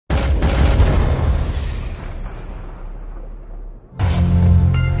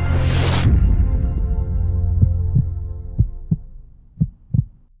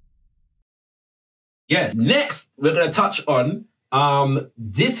Yes. Next, we're going to touch on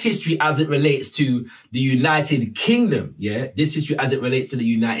this history as it relates to the United Kingdom. Yeah, this history as it relates to the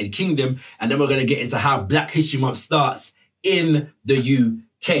United Kingdom. And then we're going to get into how Black History Month starts in the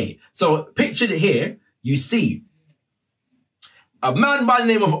UK. So pictured here, you see a man by the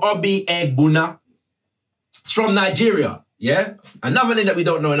name of Obi Egbuna from Nigeria. Yeah, another name that we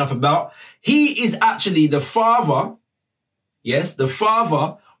don't know enough about. He is actually the father, yes, the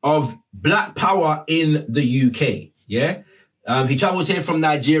father of Black Power in the UK. Yeah. He travels here from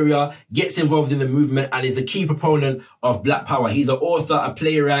Nigeria, gets involved in the movement, and is a key proponent of Black Power. He's an author, a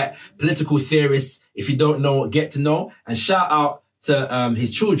playwright, political theorist. If you don't know, get to know. And shout out to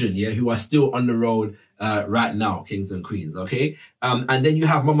his children, yeah, who are still on the road right now, kings and queens, okay? And then you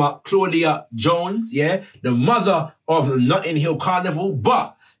have Mama Claudia Jones, yeah, the mother of Notting Hill Carnival,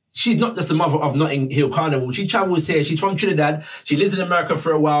 but she's not just the mother of Notting Hill Carnival. She travels here. She's from Trinidad. She lives in America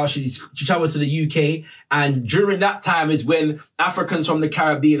for a while. She travels to the UK. And during that time is when Africans from the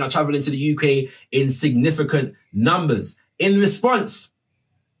Caribbean are traveling to the UK in significant numbers. In response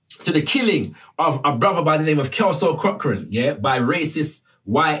to the killing of a brother by the name of Kelso Cochrane, yeah, by racist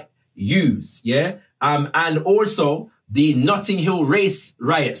white youths, yeah, and also the Notting Hill race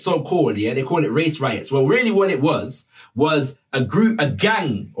riots, so-called, yeah, they call it race riots. Well, really what it was a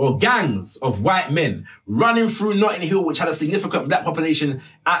gang or gangs of white men running through Notting Hill, which had a significant Black population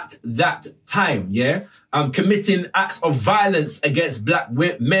at that time, yeah, committing acts of violence against Black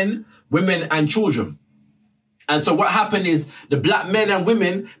men, women, and children. And so what happened is the Black men and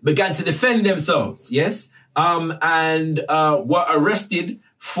women began to defend themselves, yes, and were arrested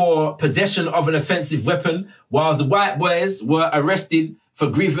for possession of an offensive weapon, whilst the white boys were arrested for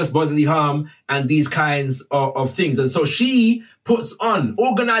grievous bodily harm and these kinds of things. And so she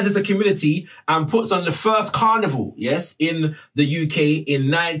organizes a community and puts on the first carnival, yes, in the UK in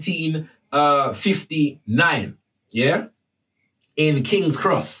 1959, yeah, in King's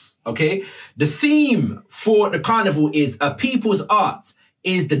Cross, okay? The theme for the carnival is a people's art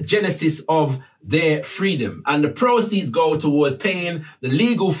is the genesis of their freedom. And the proceeds go towards paying the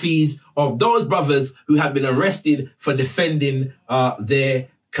legal fees of those brothers who had been arrested for defending their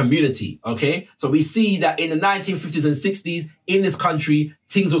community, okay? So we see that in the 1950s and 60s in this country,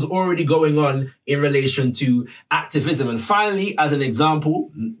 things was already going on in relation to activism. And finally, as an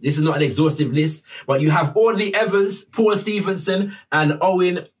example, this is not an exhaustive list, but you have Audley Evans, Paul Stevenson, and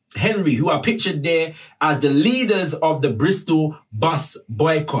Owen Henry, who are pictured there as the leaders of the Bristol bus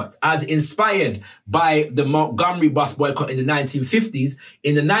boycott, as inspired by the Montgomery bus boycott in the 1950s.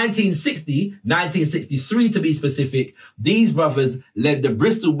 In the 1963 to be specific, these brothers led the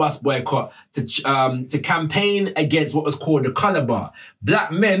Bristol bus boycott to campaign against what was called the colour bar.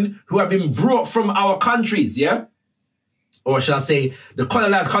 Black men who have been brought from our countries, yeah? Or shall I say, the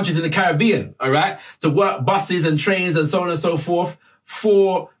colonized countries in the Caribbean, all right? To work buses and trains and so on and so forth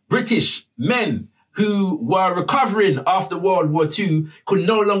for British men who were recovering after World War II could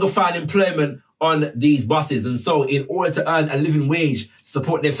no longer find employment on these buses. And so in order to earn a living wage to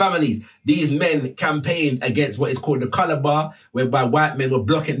support their families, these men campaigned against what is called the colour bar, whereby white men were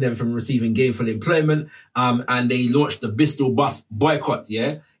blocking them from receiving gainful employment. And they launched the Bristol bus boycott,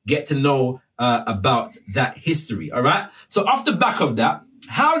 yeah? Get to know about that history, all right? So off the back of that,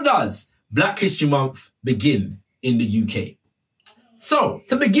 how does Black History Month begin in the UK? So,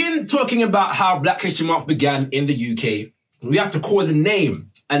 to begin talking about how Black History Month began in the UK, we have to call the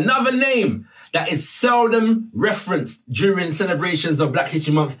name, another name that is seldom referenced during celebrations of Black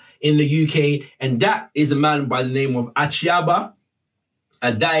History Month in the UK, and that is a man by the name of Achiaba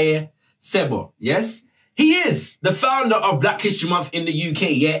Adaye Sebo, yes? He is the founder of Black History Month in the UK,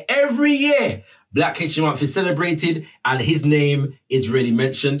 yeah? Every year, Black History Month is celebrated and his name is really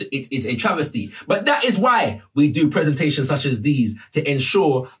mentioned. It is a travesty. But that is why we do presentations such as these, to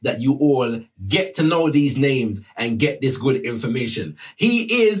ensure that you all get to know these names and get this good information.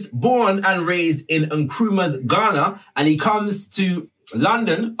 He is born and raised in Nkrumah's Ghana, and he comes to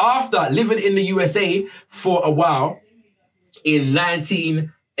London after living in the USA for a while in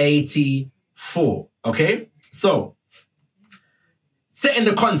 1984. Okay? So, setting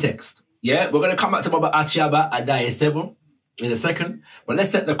the context. Yeah, we're going to come back to Baba Achiaba Adaye Sebo in a second, but let's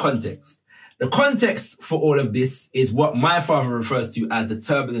set the context. The context for all of this is what my father refers to as the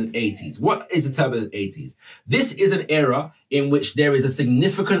turbulent 80s. What is the turbulent 80s? This is an era in which there is a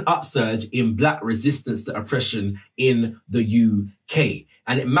significant upsurge in Black resistance to oppression in the UK.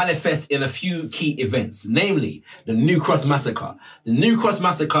 And it manifests in a few key events, namely the New Cross Massacre. The New Cross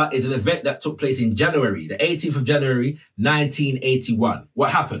Massacre is an event that took place in January, the 18th of January, 1981.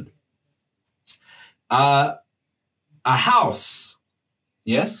 What happened? A house,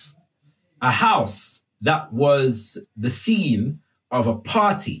 yes, a house that was the scene of a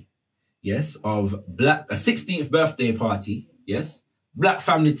party, yes, of a 16th birthday party, yes, black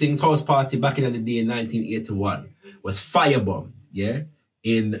family things, house party back in the day in 1981, was firebombed, yeah,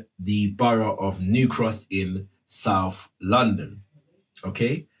 in the borough of New Cross in South London,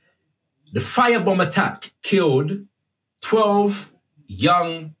 okay? The firebomb attack killed 12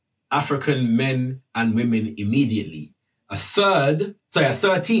 young African men and women immediately. A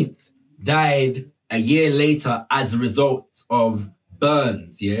 13th died a year later as a result of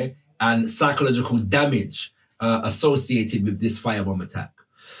burns, yeah, and psychological damage associated with this firebomb attack.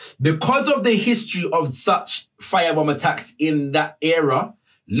 Because of the history of such firebomb attacks in that era,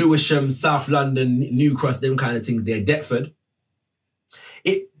 Lewisham, South London, New Cross, them kind of things there, Deptford,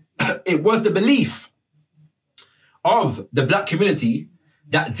 it was the belief of the black community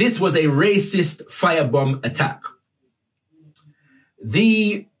that this was a racist firebomb attack.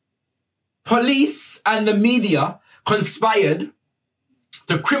 The police and the media conspired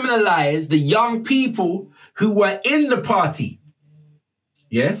to criminalize the young people who were in the party,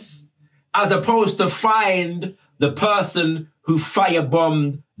 yes, as opposed to find the person who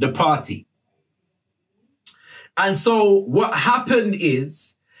firebombed the party. And so what happened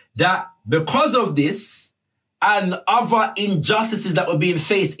is that because of this and other injustices that were being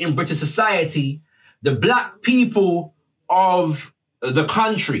faced in British society, the black people of the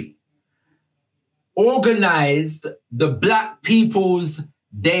country organized the Black People's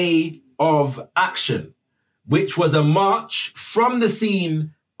Day of Action, which was a march from the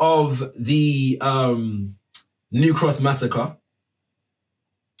scene of the New Cross massacre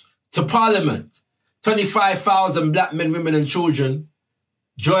to Parliament. 25,000 black men, women and children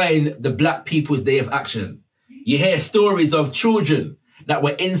joined the Black People's Day of Action. You hear stories of children that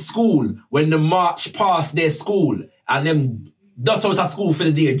were in school when the march passed their school and them dust out of school for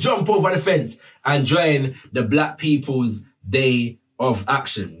the day, jump over the fence and join the Black People's Day of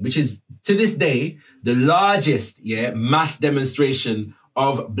Action, which is to this day the largest mass demonstration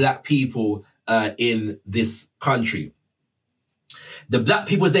of black people in this country. The Black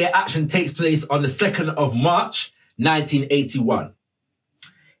People's Day of Action takes place on the 2nd of March, 1981.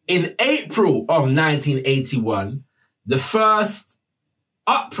 In April of 1981, the first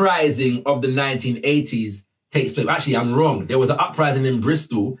uprising of the 1980s takes place. Actually, I'm wrong. There was an uprising in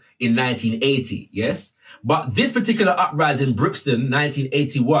Bristol in 1980, yes? But this particular uprising in Brixton,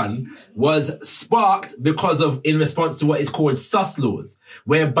 1981, was sparked because of, in response to what is called sus laws,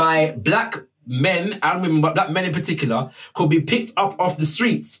 whereby black men and women, but black men in particular, could be picked up off the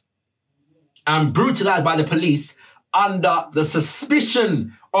streets and brutalized by the police under the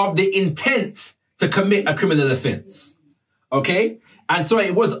suspicion of the intent to commit a criminal offense. Okay? And so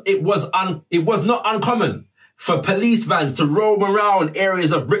it was not uncommon for police vans to roam around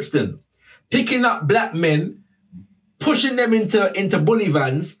areas of Brixton, picking up black men, pushing them into bully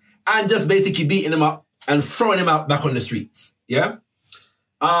vans, and just basically beating them up and throwing them out back on the streets. Yeah?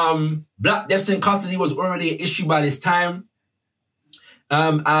 Black deaths in custody was already an issue by this time.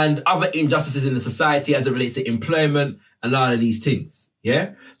 And other injustices in the society as it relates to employment and all of these things.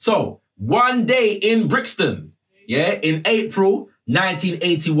 Yeah? So, one day in Brixton, in April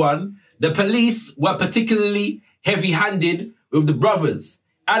 1981, the police were particularly heavy-handed with the brothers,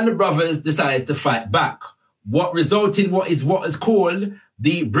 and the brothers decided to fight back. What resulted what is called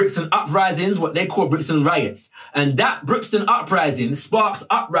the Brixton uprisings, what they call Brixton riots. And that Brixton uprising sparks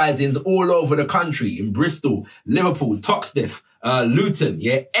uprisings all over the country, in Bristol, Liverpool, Toxteth, Luton,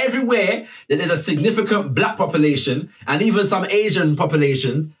 everywhere that there's a significant black population and even some Asian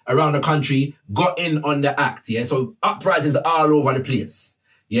populations around the country got in on the act, So uprisings all over the place,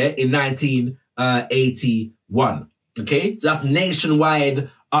 in 1981, okay? So that's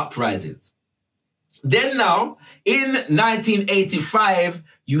nationwide uprisings. Then now, in 1985,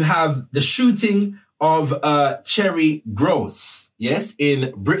 you have the shooting of Cherry Gross,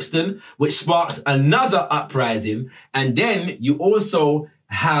 in Brixton, which sparks another uprising. And then you also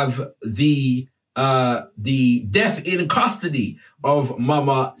have the death in custody of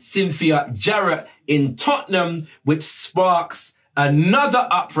Mama Cynthia Jarrett in Tottenham, which sparks another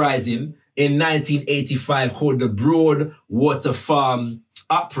uprising in 1985 called the Broadwater Farm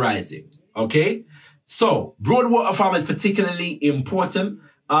Uprising, okay? So, Broadwater Farm is particularly important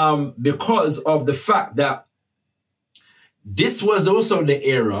because of the fact that this was also the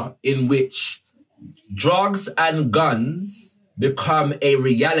era in which drugs and guns become a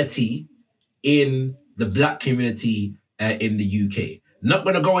reality in the black community in the UK. Not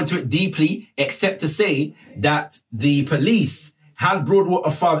going to go into it deeply, except to say that the police had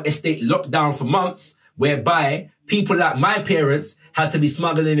Broadwater Farm estate locked down for months whereby people like my parents had to be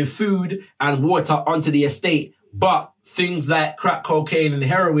smuggling in food and water onto the estate, but things like crack cocaine and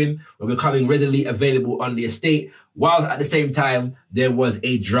heroin were becoming readily available on the estate, whilst at the same time, there was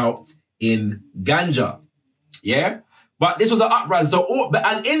a drought in ganja. Yeah? But this was an uprising.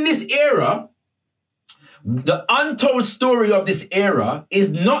 And in this era, the untold story of this era is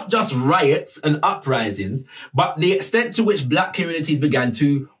not just riots and uprisings, but the extent to which black communities began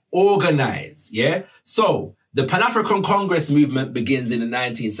to organize. Yeah? So, the Pan-African Congress movement begins in the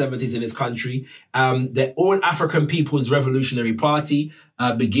 1970s in this country. The All-African People's Revolutionary Party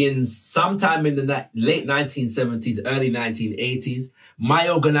begins sometime in the late 1970s, early 1980s. My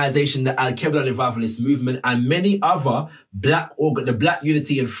organization, the Al-Qibla Revivalist Movement, and many other the Black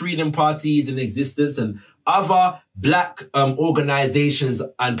Unity and Freedom parties in existence, and other black organizations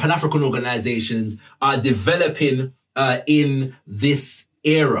and Pan-African organizations are developing in this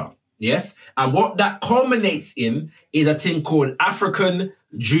era. Yes. And what that culminates in is a thing called African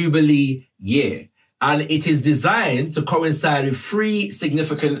Jubilee Year. And it is designed to coincide with 3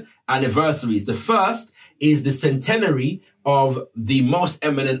 significant anniversaries. The first is the centenary of the most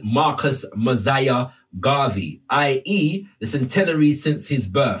eminent Marcus Mosiah Garvey, i.e. the centenary since his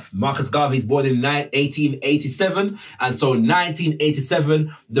birth. Marcus Garvey is born in 1887, and so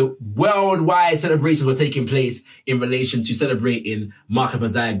 1987, the worldwide celebrations were taking place in relation to celebrating Marcus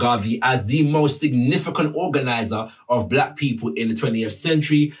Mosiah Garvey as the most significant organizer of black people in the 20th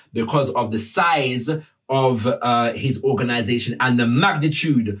century because of the size of his organization and the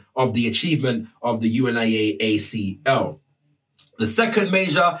magnitude of the achievement of the UNIA-ACL. The second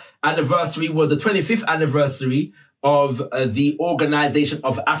major anniversary was the 25th anniversary of the Organization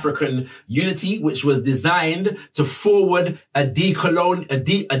of African Unity, which was designed to forward a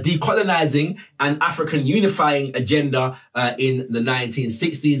decolonizing and African unifying agenda in the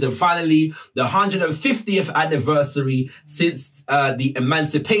 1960s. And finally, the 150th anniversary since the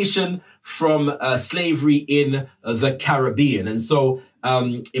emancipation from slavery in the Caribbean. And so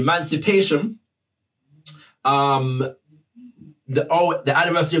emancipation, the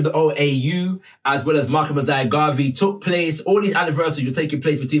anniversary of the OAU, as well as Marcus Mosiah Garvey, took place. All these anniversaries were taking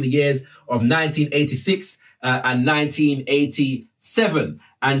place between the years of 1986 and 1987.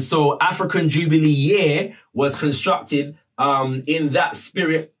 And so African Jubilee Year was constructed in that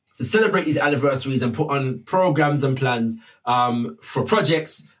spirit to celebrate these anniversaries and put on programs and plans for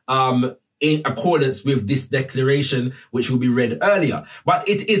projects in accordance with this declaration, which will be read earlier. But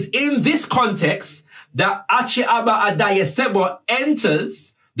it is in this context that Achiaba Adayesebo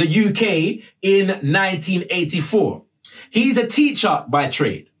enters the UK in 1984. He's a teacher by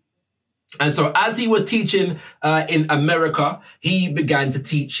trade. And so as he was teaching in America, he began to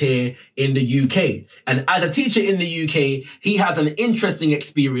teach here in the UK. And as a teacher in the UK, he has an interesting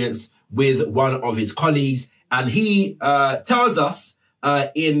experience with one of his colleagues. And he tells us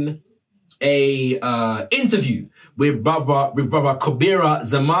in a interview with Brother Kobira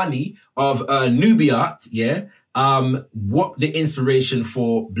Zamani of Nubiat, yeah, what the inspiration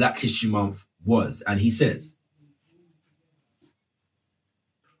for Black History Month was. And he says,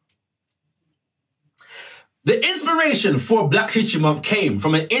 the inspiration for Black History Month came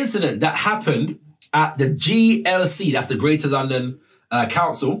from an incident that happened at the GLC, that's the Greater London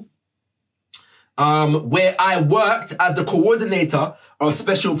Council, where I worked as the coordinator of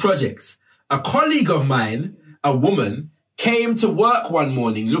special projects. A colleague of mine, a woman, came to work one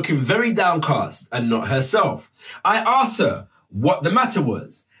morning looking very downcast and not herself. I asked her what the matter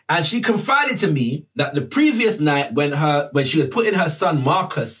was, and she confided to me that the previous night when she was putting her son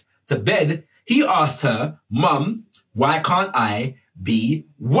Marcus to bed, he asked her, "Mum, why can't I be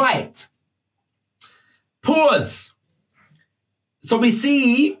white?" Pause. So we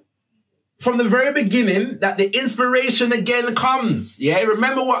see from the very beginning that the inspiration again comes. Yeah,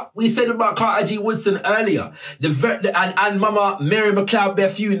 remember what we said about Carter G. Woodson earlier, and Mama Mary McLeod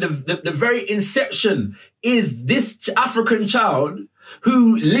Bethune. The very inception is this African child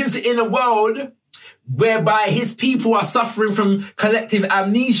who lives in a world whereby his people are suffering from collective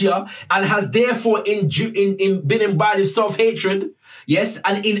amnesia and has therefore been imbibed with self-hatred. Yes,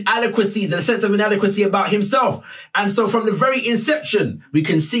 and inadequacies and a sense of inadequacy about himself. And so from the very inception, we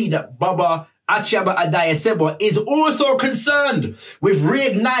can see that Baba Achiaba Adayesebo is also concerned with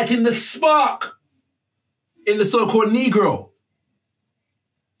reigniting the spark in the so-called Negro.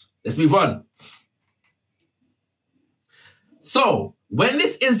 Let's move on. So, when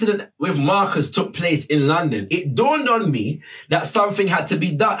this incident with Marcus took place in London, it dawned on me that something had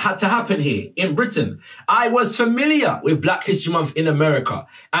to happen here in Britain. I was familiar with Black History Month in America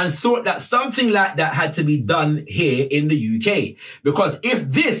and thought that something like that had to be done here in the UK. Because if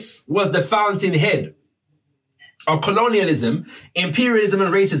this was the fountainhead of colonialism, imperialism,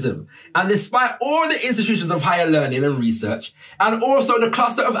 and racism. And despite all the institutions of higher learning and research, and also the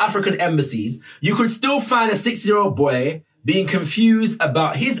cluster of African embassies, you could still find a 6-year-old boy being confused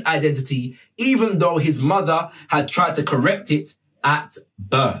about his identity, even though his mother had tried to correct it at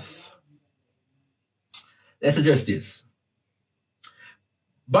birth. Let's address this.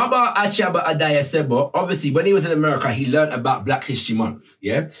 Baba Achiaba Adaya Sebo, obviously, when he was in America, he learned about Black History Month,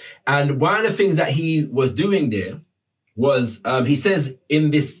 yeah? And one of the things that he was doing there was, he says in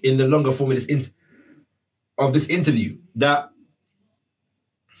the longer form of this interview, that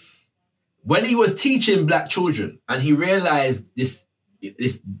when he was teaching Black children and he realized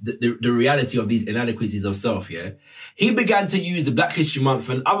the reality of these inadequacies of self, yeah, he began to use the Black History Month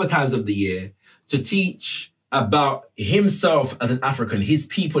and other times of the year to teach about himself as an African, his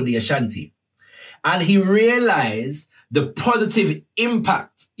people, the Ashanti. And he realized the positive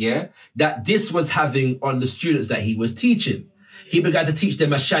impact, yeah, that this was having on the students that he was teaching. He began to teach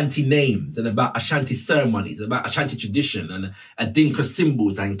them Ashanti names and about Ashanti ceremonies, about Ashanti tradition and Adinka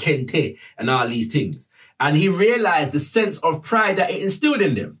symbols and Kente and all these things. And he realized the sense of pride that it instilled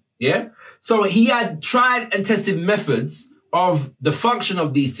in them, yeah? So he had tried and tested methods of the function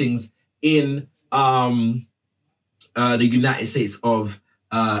of these things in the United States of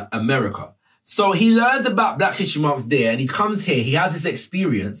America. So he learns about Black History Month there, and he comes here, he has this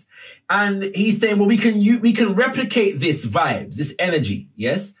experience, and he's saying, well, we can replicate this vibes, this energy,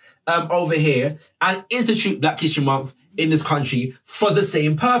 yes, over here, and institute Black History Month in this country for the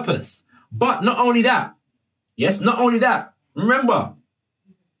same purpose. But not only that, yes, not only that, remember,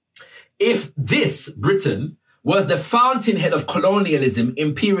 if this Britain was the fountainhead of colonialism,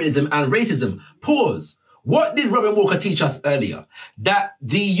 imperialism, and racism, pause. What did Robin Walker teach us earlier? That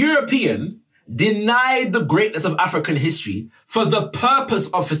the European denied the greatness of African history for the purpose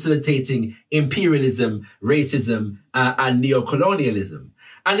of facilitating imperialism, racism, and neocolonialism.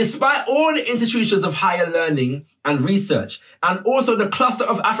 And despite all the institutions of higher learning and research, and also the cluster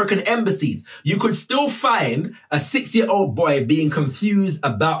of African embassies, you could still find a 6-year-old boy being confused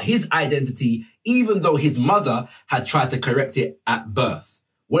about his identity, even though his mother had tried to correct it at birth.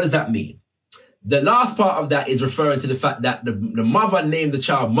 What does that mean? The last part of that is referring to the fact that the mother named the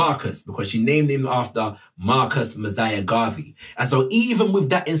child Marcus because she named him after Marcus Messiah Garvey. And so even with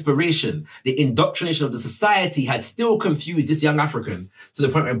that inspiration, the indoctrination of the society had still confused this young African to the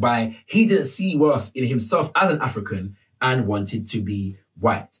point whereby he didn't see worth in himself as an African and wanted to be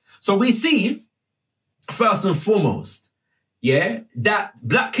white. So we see, first and foremost, yeah, that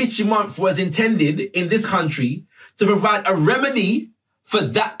Black History Month was intended in this country to provide a remedy for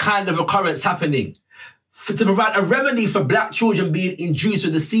that kind of occurrence happening, to provide a remedy for Black children being induced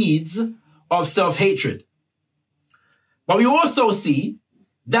with the seeds of self-hatred. But we also see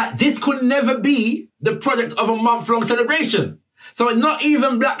that this could never be the product of a month-long celebration. So not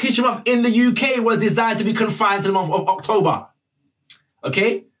even Black History Month in the UK was designed to be confined to the month of October.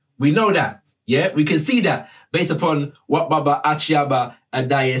 Okay? We know that. Yeah? We can see that based upon what Baba Achiaba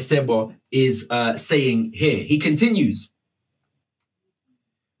Adaye Sebo is saying here. He continues.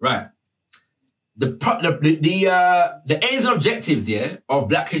 Right. The aims and objectives, yeah, of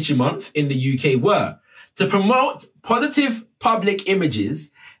Black History Month in the UK were to promote positive public images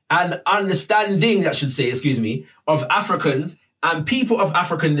and understanding, I should say, of Africans and people of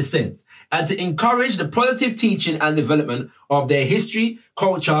African descent, and to encourage the positive teaching and development of their history,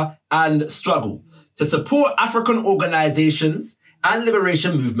 culture, and struggle, to support African organizations and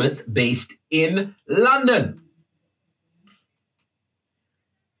liberation movements based in London.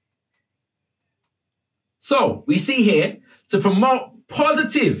 So we see here to promote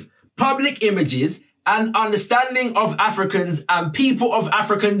positive public images and understanding of Africans and people of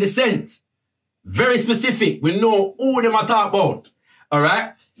African descent. Very specific. We know all them are talking about. All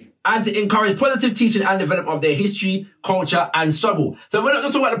right. And to encourage positive teaching and development of their history, culture, and struggle. So we're not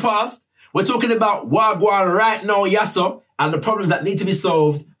just talking about the past. We're talking about Wagwan right now, Yasso, and the problems that need to be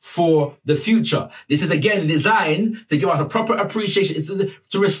solved for the future. This is again designed to give us a proper appreciation. It's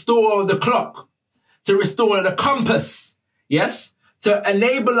to restore the clock, to restore the compass, yes? To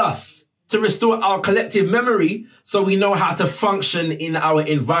enable us to restore our collective memory so we know how to function in our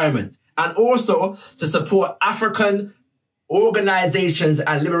environment. And also to support African organizations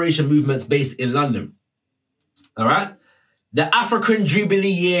and liberation movements based in London. All right? The African Jubilee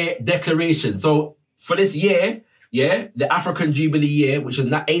Year Declaration. So for this year, yeah, the African Jubilee Year, which was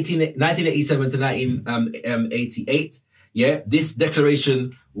 1987 to 1988, yeah, this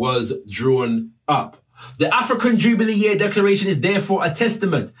declaration was drawn up. The African Jubilee Year Declaration is therefore a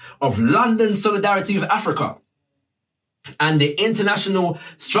testament of London's solidarity with Africa and the international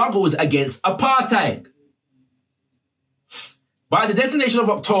struggles against apartheid. By the designation of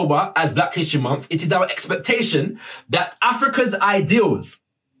October as Black History Month, it is our expectation that Africa's ideals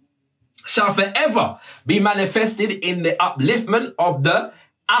shall forever be manifested in the upliftment of the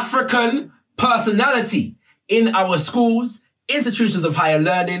African personality in our schools, institutions of higher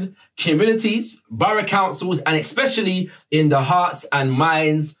learning, communities, borough councils, and especially in the hearts and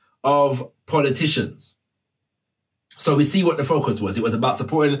minds of politicians. So we see what the focus was. It was about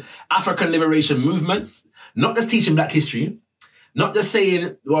supporting African liberation movements, not just teaching Black history, not just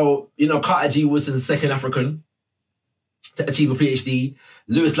saying, well, you know, Carter G. Woodson, second African to achieve a PhD.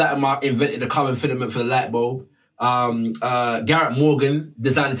 Lewis Latimer invented the carbon filament for the light bulb. Garrett Morgan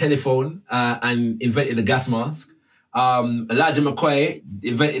designed the telephone and invented the gas mask. Elijah McCoy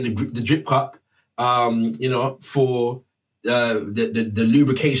invented the drip cup, you know, for the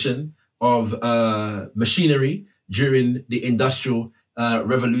lubrication of machinery during the Industrial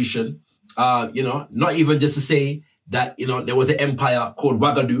Revolution. You know, not even just to say that, you know, there was an empire called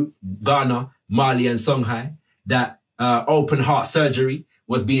Ouagadougou, Ghana, Mali, and Songhai, that open heart surgery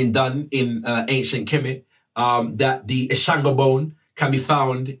was being done in ancient Kemet, that the Ishanga bone can be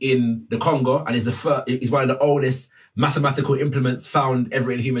found in the Congo and is one of the oldest mathematical implements found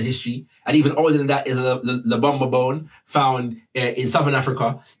ever in human history. And even older than that is the Labamba bone found in Southern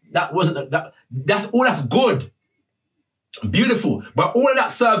Africa. That's all that's good, beautiful, but all of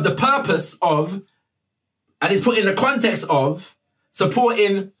that serves the purpose of, and is put in the context of,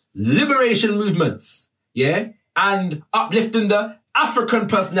 supporting liberation movements, yeah, and uplifting the African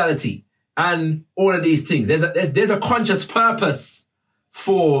personality and all of these things. There's a conscious purpose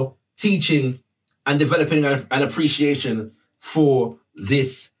for teaching and developing an appreciation for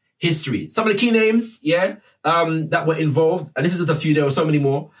this history. Some of the key names, yeah, that were involved, and this is just a few, there were so many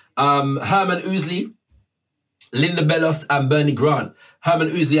more. Herman Ousley, Linda Bellos, and Bernie Grant.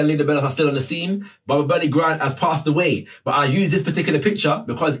 Herman Ousley and Linda Bellos are still on the scene, but Bernie Grant has passed away. But I use this particular picture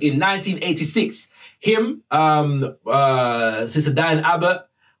because in 1986, him, Sister Diane Abbott,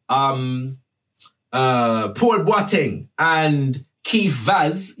 Paul Boateng, and Keith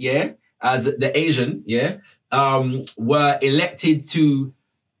Vaz, yeah, as the Asian, yeah, were elected to,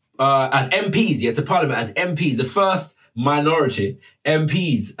 as MPs, yeah, to Parliament, as MPs, the first minority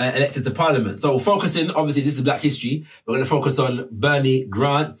MPs elected to Parliament. So focusing, obviously this is Black history, we're going to focus on Bernie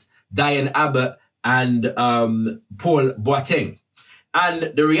Grant, Diane Abbott, and Paul Boateng.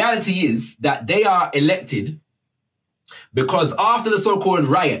 And the reality is that they are elected because after the so-called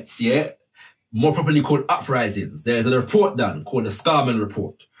riots, yeah, more properly called uprisings, there's a report done called the Scarman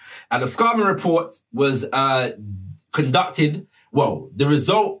Report. And the Scarman Report was conducted, well, the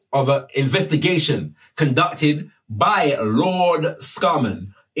result of an investigation conducted by Lord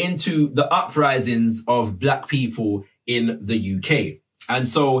Scarman into the uprisings of Black people in the UK. And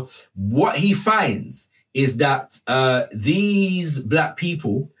so what he finds is that these Black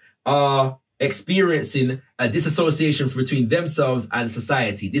people are experiencing a disassociation between themselves and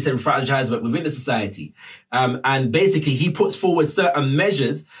society, disenfranchisement within the society. And basically he puts forward certain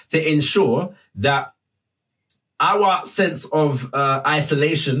measures to ensure that our sense of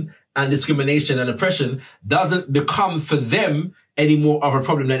isolation and discrimination and oppression doesn't become for them any more of a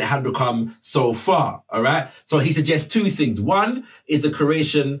problem than it had become so far, all right? So he suggests two things. One is the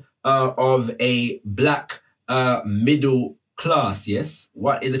creation of a Black middle class, yes?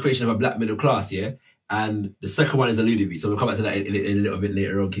 What is the creation of a Black middle class, yeah? And the second one is alluded to, so we'll come back to that in a little bit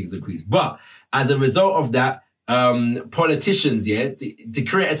later on, Kings and Queens. But as a result of that, politicians, yeah, to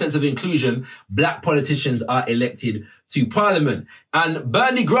create a sense of inclusion, Black politicians are elected to Parliament. And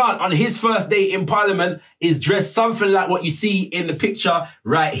Bernie Grant, on his first day in Parliament, is dressed something like what you see in the picture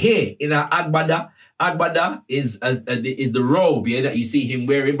right here in our Agbada. Agbada is the robe, yeah, that you see him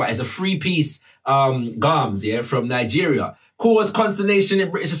wearing, but it's a three-piece garms, yeah, from Nigeria. Caused consternation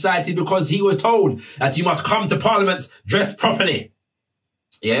in British society because he was told that you must come to Parliament dressed properly.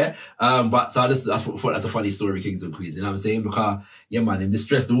 Yeah, but so I thought that's a funny story, Kings and Queens, you know what I'm saying? Because, yeah, man, him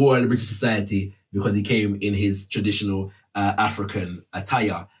distressed the whole of the British society because he came in his traditional African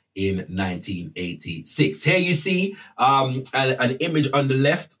attire in 1986. Here you see an image on the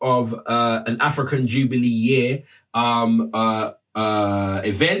left of an African Jubilee Year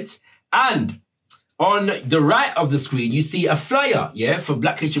event, and on the right of the screen you see a flyer, yeah, for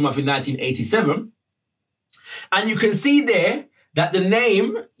Black History Month in 1987, and you can see there that the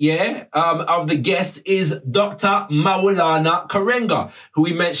name, yeah, of the guest is Dr. Maulana Karenga, who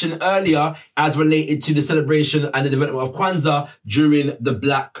we mentioned earlier as related to the celebration and the development of Kwanzaa during the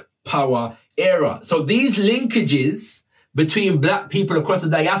Black Power era. So these linkages between Black people across the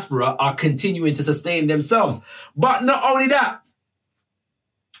diaspora are continuing to sustain themselves. But not only that,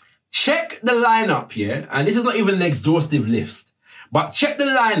 check the lineup, yeah, and this is not even an exhaustive list. But check the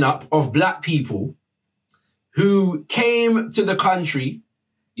lineup of black people who came to the country,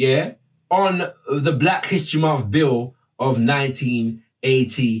 yeah, on the Black History Month Bill of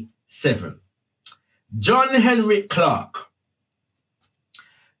 1987. John Henrik Clark,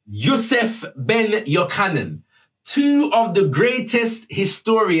 Yusuf Ben Yochanan, two of the greatest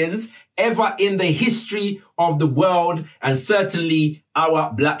historians ever in the history of the world and certainly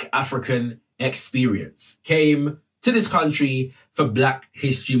our Black African experience, came to this country for Black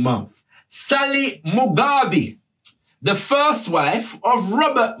History Month. Sally Mugabe, the first wife of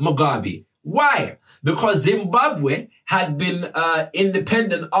Robert Mugabe. Why? Because Zimbabwe had been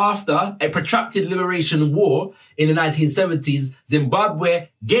independent after a protracted liberation war in the 1970s. Zimbabwe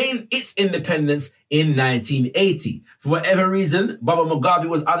gained its independence in 1980. For whatever reason, Baba Mugabe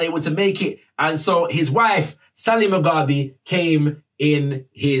was unable to make it, and so his wife, Sally Mugabe, came in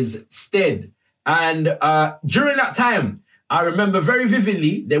his stead. And during that time, I remember very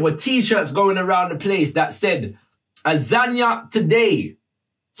vividly, there were T-shirts going around the place that said, Azania today.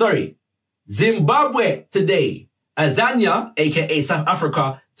 Sorry, Zimbabwe today. Azania, aka South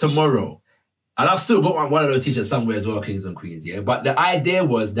Africa, tomorrow. And I've still got one of those T-shirts somewhere as well, kings and queens, yeah? But the idea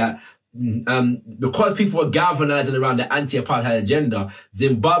was that because people were galvanizing around the anti-apartheid agenda,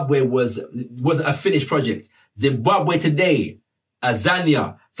 Zimbabwe wasn't a finished project. Zimbabwe today,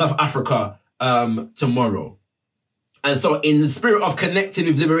 Azania, South Africa, tomorrow. And so in the spirit of connecting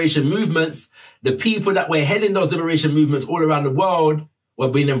with liberation movements, the people that were heading those liberation movements all around the world were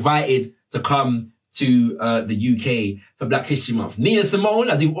being invited to come to the UK for Black History Month. Nina Simone,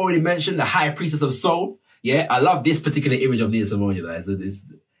 as you've already mentioned, the High Priestess of Soul. Yeah, I love this particular image of Nina Simone, you guys.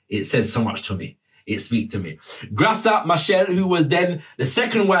 It says so much to me. It speaks to me. Grassa Machel, who was then the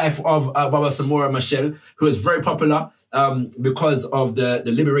second wife of Baba Samora Machel, who was very popular because of the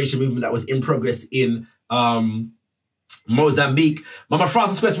liberation movement that was in progress in Mozambique. Mama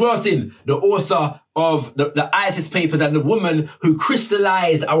Frances West Wilson, the author of the ISIS papers and the woman who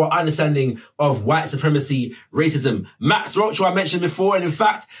crystallized our understanding of white supremacy, racism. Max Roach, who I mentioned before, and in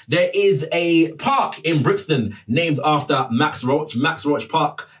fact, there is a park in Brixton named after Max Roach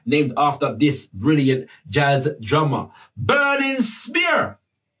Park, named after this brilliant jazz drummer. Burning Spear.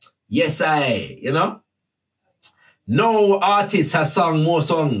 Yes, no artist has sung more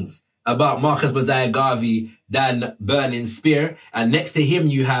songs about Marcus Mosiah Garvey than Burning Spear. And next to him,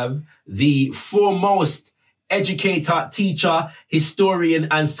 you have the foremost educator, teacher, historian,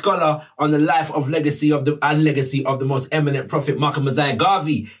 and scholar on the life of legacy of the most eminent prophet, Marcus Mosiah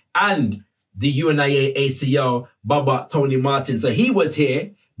Garvey, and the UNIA ACL, Baba Tony Martin. So he was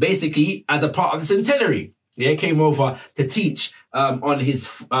here basically as a part of the centenary. Yeah, came over to teach on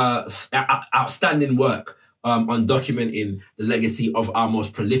his outstanding work on documenting the legacy of our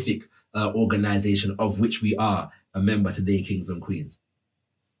most prolific organization, of which we are a member today, kings and queens.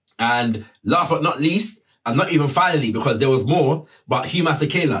 And last but not least, and not even finally, because there was more, but Hugh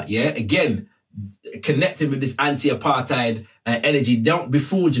Masekela, yeah, again, connected with this anti-apartheid energy. Don't be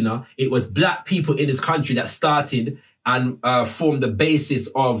fooled, it was black people in this country that started and formed the basis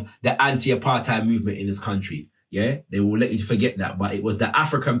of the anti-apartheid movement in this country. Yeah, they will let you forget that, but it was the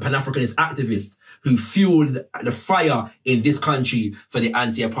Pan-Africanist activists who fueled the fire in this country for the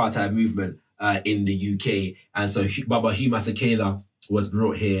anti-apartheid movement in the UK. And so Baba Hugh Masekela was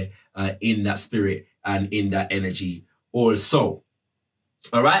brought here in that spirit and in that energy also.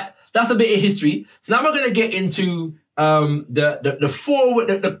 All right, that's a bit of history. So now we're going to get into the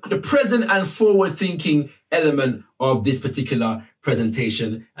present and forward-thinking element of this particular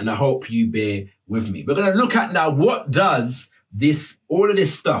presentation, and I hope you bear with me. We're going to look at now, what does all of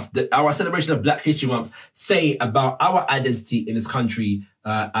this stuff that our celebration of Black History Month say about our identity in this country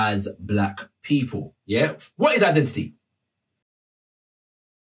as black people? Yeah, what is identity?